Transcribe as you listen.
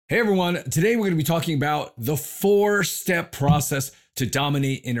Hey everyone, today we're going to be talking about the 4-step process to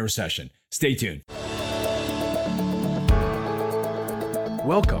dominate in a recession. Stay tuned.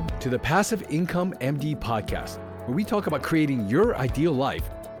 Welcome to the Passive Income MD podcast, where we talk about creating your ideal life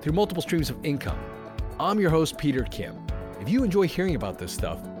through multiple streams of income. I'm your host, Peter Kim. If you enjoy hearing about this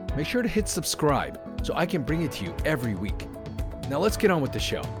stuff, make sure to hit subscribe so I can bring it to you every week. Now let's get on with the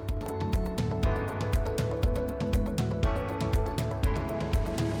show.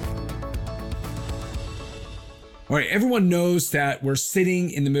 All right, everyone knows that we're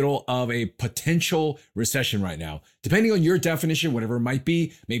sitting in the middle of a potential recession right now. Depending on your definition, whatever it might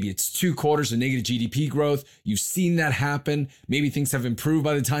be, maybe it's 2 quarters of negative GDP growth. You've seen that happen. Maybe things have improved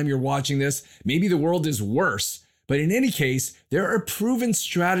by the time you're watching this. Maybe the world is worse. But in any case, there are proven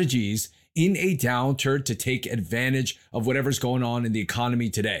strategies in a downturn to take advantage of whatever's going on in the economy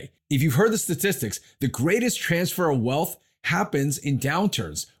today. If you've heard the statistics, the greatest transfer of wealth happens in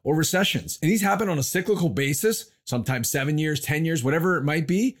downturns or recessions. And these happen on a cyclical basis, sometimes 7 years, 10 years, whatever it might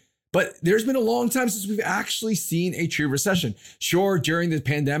be. But there's been a long time since we've actually seen a true recession. Sure, during the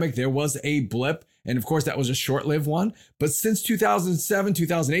pandemic, there was a blip. And of course, that was a short-lived one. But since 2007,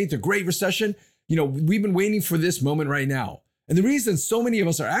 2008, the Great Recession, we've been waiting for this moment right now. And the reason so many of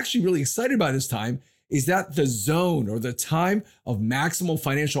us are actually really excited by this time is that the zone or the time of maximal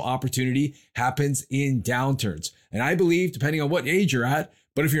financial opportunity happens in downturns. And I believe, depending on what age you're at,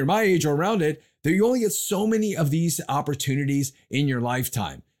 but if you're my age or around it, that you only get so many of these opportunities in your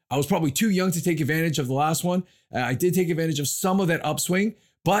lifetime. I was probably too young to take advantage of the last one. I did take advantage of some of that upswing,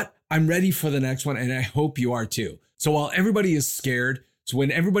 but I'm ready for the next one, and I hope you are too. So while everybody is scared, so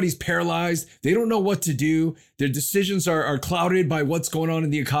when everybody's paralyzed, they don't know what to do, their decisions are clouded by what's going on in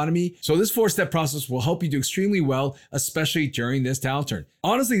the economy. So this 4-step process will help you do extremely well, especially during this downturn.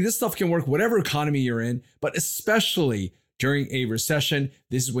 Honestly, this stuff can work whatever economy you're in, but especially during a recession,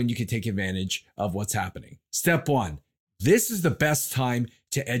 this is when you can take advantage of what's happening. Step 1, this is the best time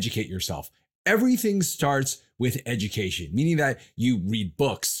to educate yourself. Everything starts with education, meaning that you read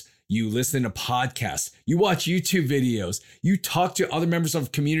books, you listen to podcasts, you watch YouTube videos, you talk to other members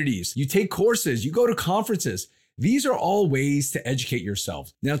of communities, you take courses, you go to conferences. These are all ways to educate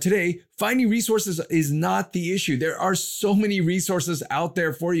yourself. Now today, finding resources is not the issue. There are so many resources out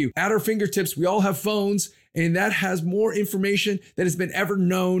there for you. At our fingertips, we all have phones, and that has more information than has been ever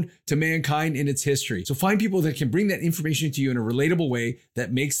known to mankind in its history. So find people that can bring that information to you in a relatable way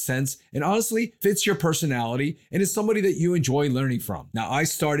that makes sense and honestly fits your personality and is somebody that you enjoy learning from. Now, I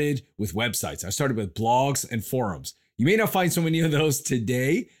started with websites. I started with blogs and forums. You may not find so many of those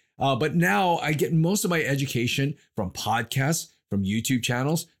today, but now I get most of my education from podcasts, from YouTube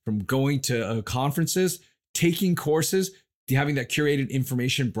channels, from going to conferences, taking courses, having that curated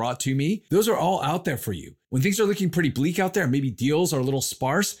information brought to me. Those are all out there for you. When things are looking pretty bleak out there, maybe deals are a little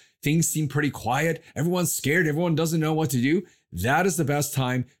sparse, things seem pretty quiet, everyone's scared, everyone doesn't know what to do, that is the best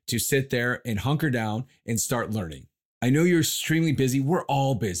time to sit there and hunker down and start learning. I know you're extremely busy. We're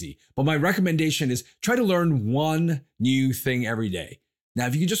all busy. But my recommendation is try to learn one new thing every day. Now,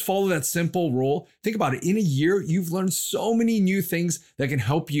 if you can just follow that simple rule, think about it. In a year, you've learned so many new things that can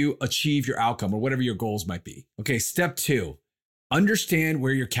help you achieve your outcome or whatever your goals might be. Okay, step 2, understand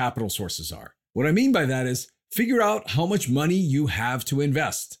where your capital sources are. What I mean by that is figure out how much money you have to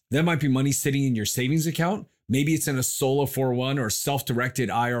invest. That might be money sitting in your savings account. Maybe it's in a solo 401 or self-directed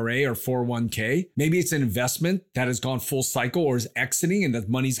IRA or 401k. Maybe it's an investment that has gone full cycle or is exiting and that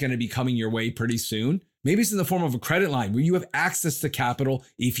money's going to be coming your way pretty soon. Maybe it's in the form of a credit line where you have access to capital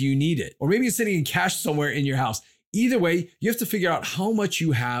if you need it. Or maybe it's sitting in cash somewhere in your house. Either way, you have to figure out how much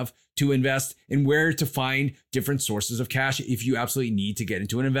you have to invest and where to find different sources of cash if you absolutely need to get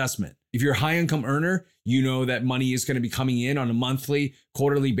into an investment. If you're a high income earner, you know that money is going to be coming in on a monthly,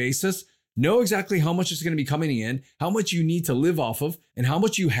 quarterly basis. Know exactly how much is going to be coming in, how much you need to live off of, and how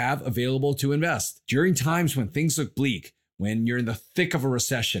much you have available to invest. During times when things look bleak, when you're in the thick of a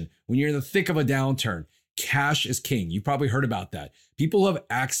recession, when you're in the thick of a downturn, cash is king. You probably heard about that. People have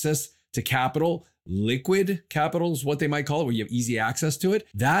access to capital. Liquid capital is what they might call it, where you have easy access to it.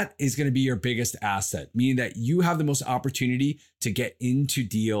 That is going to be your biggest asset, meaning that you have the most opportunity to get into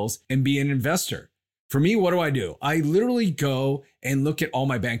deals and be an investor. For me, what do? I literally go and look at all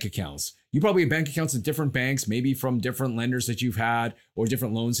my bank accounts. You probably have bank accounts at different banks, maybe from different lenders that you've had or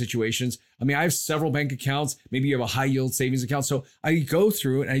different loan situations. I mean, I have several bank accounts. Maybe you have a high yield savings account. So I go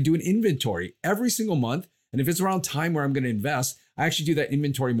through and I do an inventory every single month. And if it's around time where I'm going to invest, I actually do that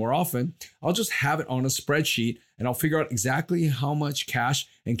inventory more often. I'll just have it on a spreadsheet and I'll figure out exactly how much cash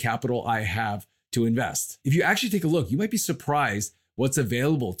and capital I have to invest. If you actually take a look, you might be surprised what's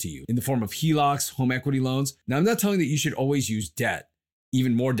available to you in the form of HELOCs, home equity loans. Now, I'm not telling that you should always use debt.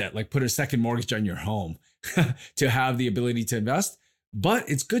 even more debt, like put a second mortgage on your home to have the ability to invest. But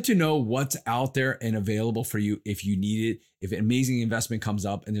it's good to know what's out there and available for you if you need it, if an amazing investment comes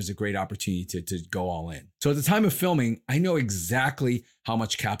up and there's a great opportunity to go all in. So at the time of filming, I know exactly how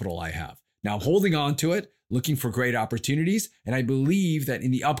much capital I have. Now I'm holding on to it, looking for great opportunities. And I believe that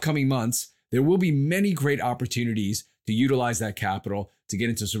in the upcoming months, there will be many great opportunities to utilize that capital to get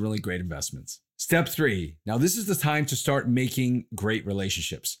into some really great investments. Step 3. Now this is the time to start making great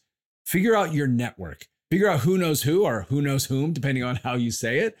relationships. Figure out your network. Figure out who knows who or who knows whom, depending on how you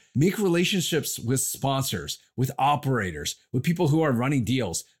say it. Make relationships with sponsors, with operators, with people who are running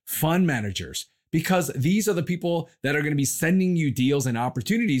deals, fund managers, because these are the people that are going to be sending you deals and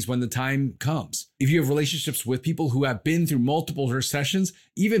opportunities when the time comes. If you have relationships with people who have been through multiple recessions,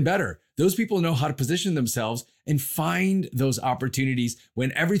 even better. Those people know how to position themselves and find those opportunities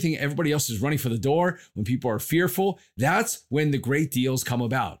when everybody else is running for the door, when people are fearful. That's when the great deals come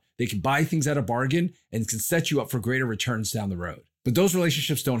about. They can buy things at a bargain and can set you up for greater returns down the road. But those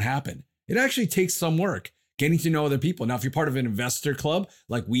relationships don't happen. It actually takes some work getting to know other people. Now, if you're part of an investor club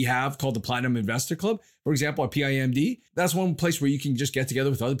like we have called the Platinum Investor Club, for example, at PIMD, that's one place where you can just get together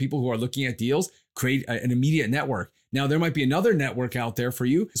with other people who are looking at deals, create an immediate network. Now, there might be another network out there for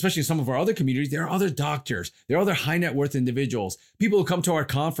you, especially in some of our other communities. There are other doctors, there are other high net worth individuals, people who come to our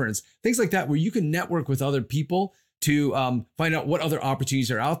conference, things like that, where you can network with other people to find out what other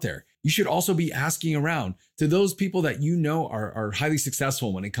opportunities are out there. You should also be asking around to those people that you know are highly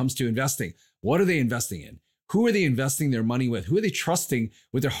successful when it comes to investing. What are they investing in? Who are they investing their money with? Who are they trusting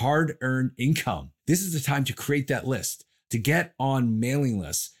with their hard-earned income? This is the time to create that list, to get on mailing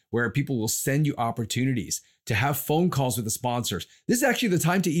lists where people will send you opportunities, to have phone calls with the sponsors. This is actually the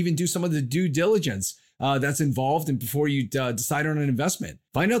time to even do some of the due diligence that's involved in before you decide on an investment.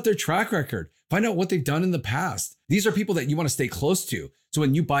 Find out their track record. Find out what they've done in the past. These are people that you want to stay close to. So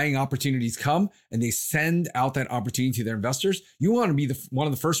when new buying opportunities come and they send out that opportunity to their investors, you want to be one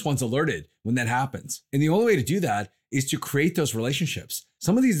of the first ones alerted when that happens. And the only way to do that is to create those relationships.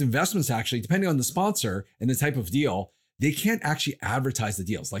 Some of these investments actually, depending on the sponsor and the type of deal, they can't actually advertise the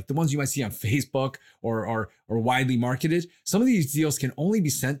deals. Like the ones you might see on Facebook or widely marketed. Some of these deals can only be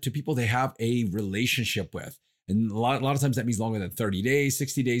sent to people they have a relationship with. And a lot of times that means longer than 30 days,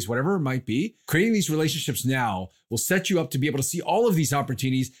 60 days, whatever it might be. Creating these relationships now will set you up to be able to see all of these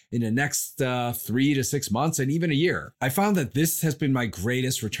opportunities in the next 3 to 6 months and even a year. I found that this has been my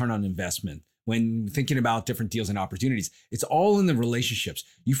greatest return on investment when thinking about different deals and opportunities. It's all in the relationships.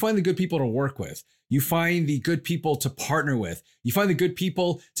 You find the good people to work with. You find the good people to partner with. You find the good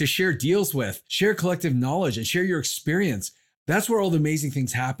people to share deals with, share collective knowledge and share your experience. That's where all the amazing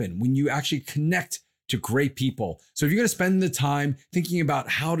things happen, when you actually connect to great people. So if you're going to spend the time thinking about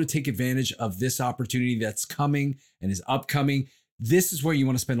how to take advantage of this opportunity that's coming and is upcoming, this is where you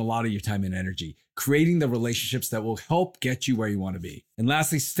want to spend a lot of your time and energy, creating the relationships that will help get you where you want to be. And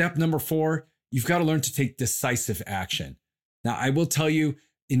lastly, step number 4, you've got to learn to take decisive action. Now, I will tell you,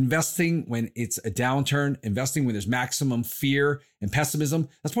 investing when it's a downturn, investing when there's maximum fear and pessimism,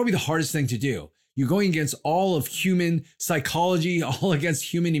 that's probably the hardest thing to do. You're going against all of human psychology, all against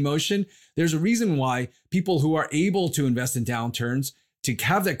human emotion. There's a reason why people who are able to invest in downturns, to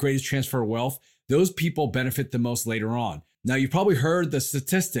have that greatest transfer of wealth, those people benefit the most later on. Now, you've probably heard the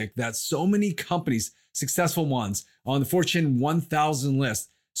statistic that so many companies, successful ones on the Fortune 1000 list,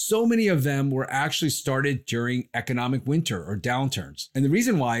 so many of them were actually started during economic winter or downturns. And the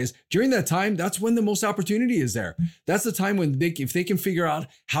reason why is during that time, that's when the most opportunity is there. That's the time when if they can figure out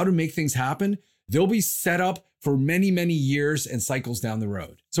how to make things happen, they'll be set up for many, many years and cycles down the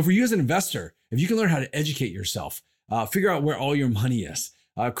road. So for you as an investor, if you can learn how to educate yourself, figure out where all your money is,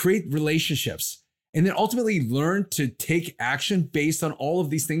 create relationships, and then ultimately learn to take action based on all of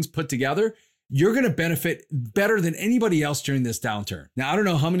these things put together, you're going to benefit better than anybody else during this downturn. Now, I don't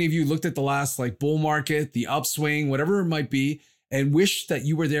know how many of you looked at the last bull market, the upswing, whatever it might be, and wish that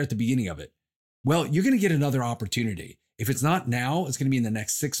you were there at the beginning of it. Well, you're going to get another opportunity. If it's not now, it's going to be in the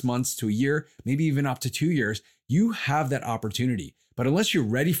next 6 months to a year, maybe even up to 2 years. You have that opportunity. But unless you're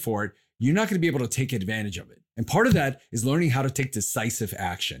ready for it, you're not going to be able to take advantage of it. And part of that is learning how to take decisive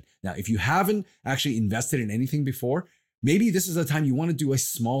action. Now, if you haven't actually invested in anything before, maybe this is a time you want to do a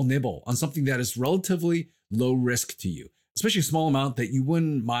small nibble on something that is relatively low risk to you, especially a small amount that you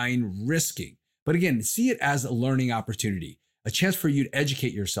wouldn't mind risking. But again, see it as a learning opportunity, a chance for you to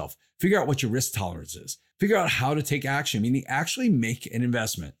educate yourself, figure out what your risk tolerance is, figure out how to take action, meaning actually make an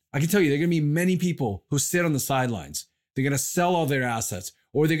investment. I can tell you, there are going to be many people who sit on the sidelines. They're going to sell all their assets,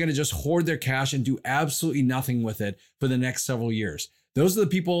 or they're going to just hoard their cash and do absolutely nothing with it for the next several years. Those are the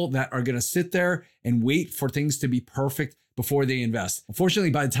people that are going to sit there and wait for things to be perfect before they invest.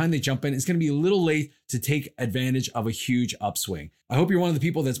 Unfortunately, by the time they jump in, it's going to be a little late to take advantage of a huge upswing. I hope you're one of the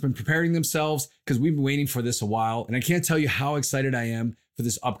people that's been preparing themselves, because we've been waiting for this a while. And I can't tell you how excited I am for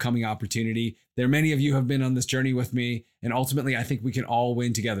this upcoming opportunity. There are many of you who have been on this journey with me, and ultimately I think we can all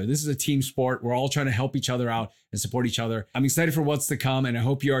win together. This is a team sport. We're all trying to help each other out and support each other. I'm excited for what's to come, and I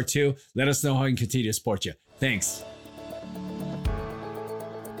hope you are too. Let us know how we can continue to support you. Thanks.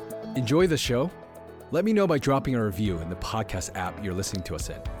 Enjoy the show? Let me know by dropping a review in the podcast app you're listening to us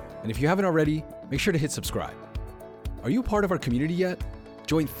in. And if you haven't already, make sure to hit subscribe. Are you a part of our community yet?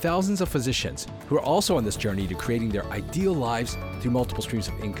 Join thousands of physicians who are also on this journey to creating their ideal lives through multiple streams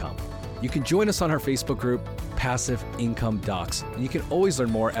of income. You can join us on our Facebook group, Passive Income Docs, and you can always learn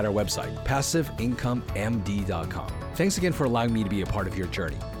more at our website, passiveincomemd.com. Thanks again for allowing me to be a part of your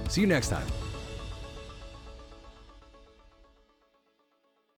journey. See you next time.